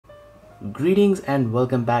Greetings and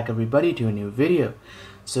welcome back everybody to a new video.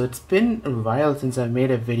 So it's been a while since I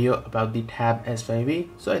made a video about the Tab S5e,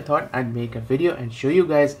 so I thought I'd make a video and show you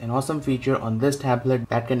guys an awesome feature on this tablet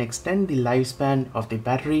that can extend the lifespan of the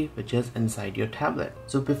battery which is inside your tablet.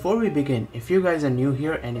 So before we begin, if you guys are new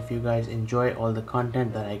here and if you guys enjoy all the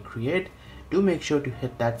content that I create, do make sure to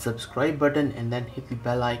hit that subscribe button and then hit the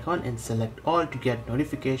bell icon and select all to get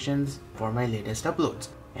notifications for my latest uploads.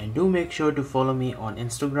 And do make sure to follow me on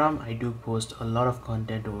Instagram. I do post a lot of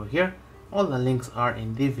content over here. All the links are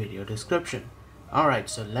in the video description. Alright,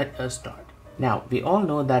 so let us start. Now, we all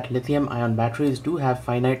know that lithium ion batteries do have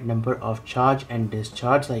finite number of charge and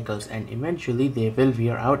discharge cycles, and eventually they will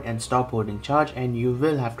wear out and stop holding charge and you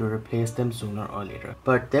will have to replace them sooner or later.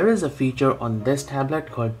 But there is a feature on this tablet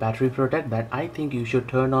called Battery Protect that I think you should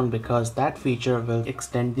turn on because that feature will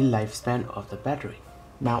extend the lifespan of the battery.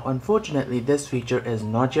 Now, unfortunately, this feature is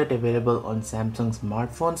not yet available on Samsung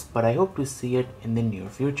smartphones, but I hope to see it in the near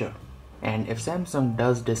future. And if Samsung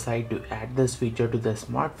does decide to add this feature to the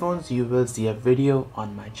smartphones, you will see a video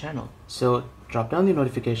on my channel. So drop down the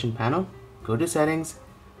notification panel, go to settings,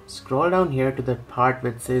 scroll down here to the part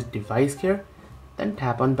which says device care, then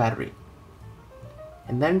tap on battery.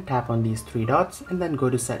 And then tap on these three dots and then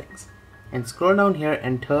go to settings. And scroll down here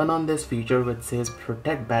and turn on this feature which says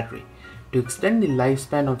protect battery. To extend the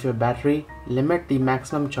lifespan of your battery, limit the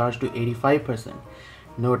maximum charge to 85%.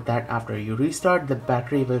 Note that after you restart, the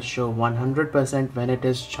battery will show 100% when it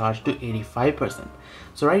is charged to 85%.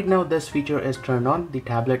 So right now this feature is turned on, the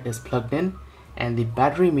tablet is plugged in, and the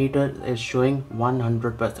battery meter is showing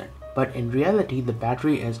 100%. But in reality, the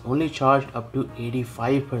battery is only charged up to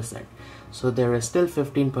 85%. So there is still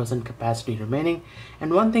 15% capacity remaining.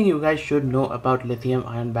 And one thing you guys should know about lithium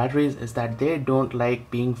ion batteries is that they don't like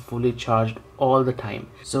being fully charged all the time.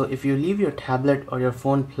 So if you leave your tablet or your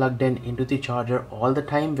phone plugged in into the charger all the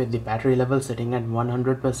time with the battery level sitting at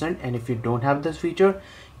 100%, and if you don't have this feature,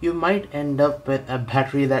 you might end up with a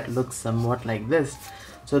battery that looks somewhat like this.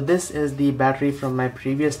 So this is the battery from my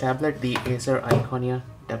previous tablet, the Acer Iconia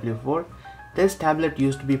W4. This tablet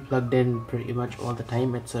used to be plugged in pretty much all the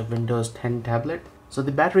time. It's a Windows 10 tablet. So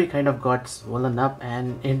the battery kind of got swollen up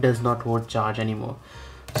and it does not hold charge anymore.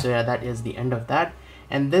 So yeah, that is the end of that.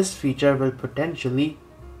 And this feature will potentially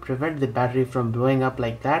prevent the battery from blowing up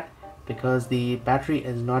like that because the battery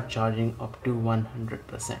is not charging up to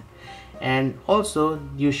 100%. And also,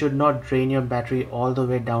 you should not drain your battery all the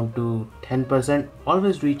way down to 10%.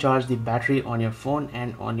 Always recharge the battery on your phone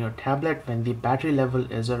and on your tablet when the battery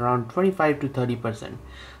level is around 25 to 30%.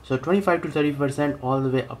 So 25 to 30% all the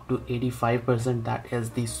way up to 85%, that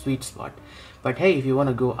is the sweet spot. But hey, if you want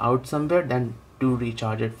to go out somewhere, then do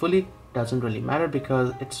recharge it fully. Doesn't really matter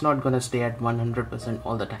because it's not gonna stay at 100%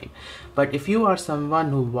 all the time. But if you are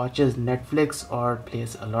someone who watches Netflix or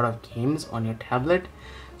plays a lot of games on your tablet,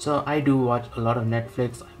 so I do watch a lot of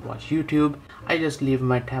Netflix, I watch YouTube, I just leave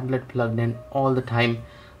my tablet plugged in all the time,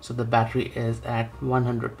 so the battery is at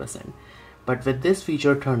 100%. But with this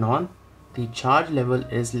feature turned on, the charge level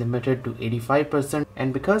is limited to 85%,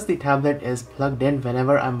 and because the tablet is plugged in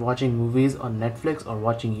whenever I'm watching movies on Netflix or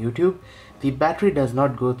watching YouTube, the battery does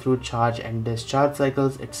not go through charge and discharge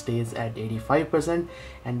cycles. It stays at 85%,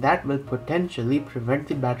 and that will potentially prevent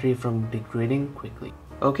the battery from degrading quickly.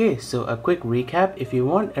 Okay, so a quick recap. If you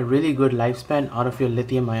want a really good lifespan out of your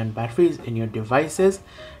lithium ion batteries in your devices,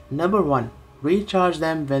 number one, recharge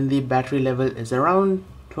them when the battery level is around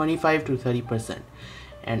 25 to 30%.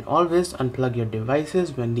 And always unplug your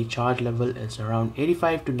devices when the charge level is around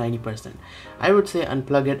 85 to 90%. I would say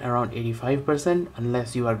unplug it around 85%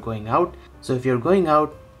 unless you are going out. So if you're going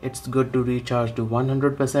out, it's good to recharge to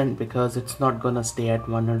 100% because it's not gonna stay at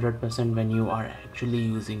 100% when you are actually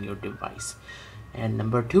using your device. And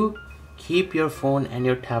number two, keep your phone and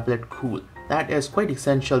your tablet cool. That is quite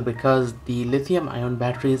essential because the lithium ion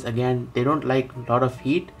batteries, again, they don't like a lot of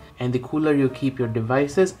heat, and the cooler you keep your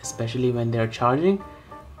devices, especially when they're charging,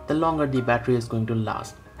 the longer the battery is going to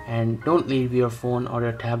last. And don't leave your phone or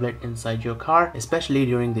your tablet inside your car, especially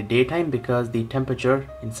during the daytime, because the temperature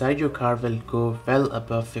inside your car will go well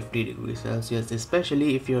above 50 degrees Celsius,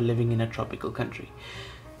 especially if you're living in a tropical country.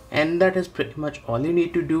 And that is pretty much all you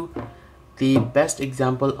need to do. The best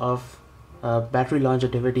example of battery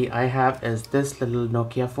longevity I have is this little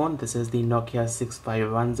Nokia phone. This is the Nokia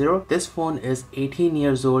 6510. This phone is 18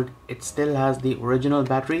 years old. It still has the original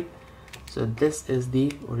battery. So this is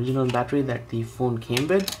the original battery that the phone came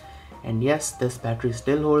with, and yes, this battery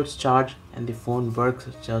still holds charge and the phone works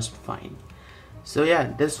just fine. So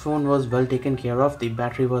yeah, this phone was well taken care of. The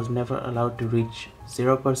battery was never allowed to reach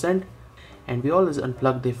 0%, and we always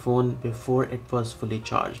unplugged the phone before it was fully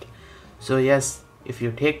charged. So yes, if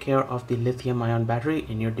you take care of the lithium ion battery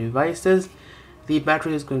in your devices, the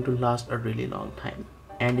battery is going to last a really long time.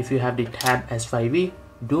 And if you have the Tab S5e,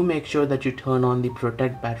 do make sure that you turn on the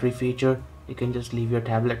protect battery feature. You can just leave your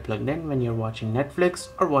tablet plugged in when you're watching Netflix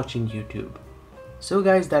or watching YouTube. So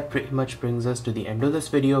guys, that pretty much brings us to the end of this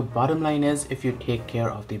video. Bottom line is, if you take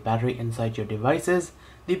care of the battery inside your devices,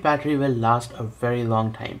 the battery will last a very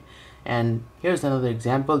long time. And here's another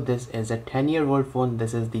example. This is a 10-year-old phone.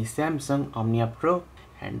 This is the Samsung Omnia Pro,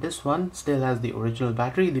 and this one still has the original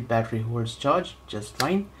battery. The battery holds charge just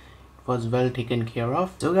fine. It was well taken care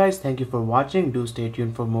of. So guys, thank you for watching. Do stay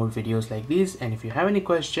tuned for more videos like these, and if you have any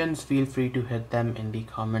questions, feel free to hit them in the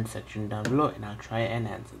comment section down below and I'll try and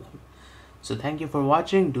answer them. So thank you for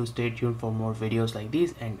watching. Do stay tuned for more videos like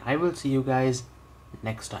these, and I will see you guys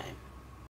next time.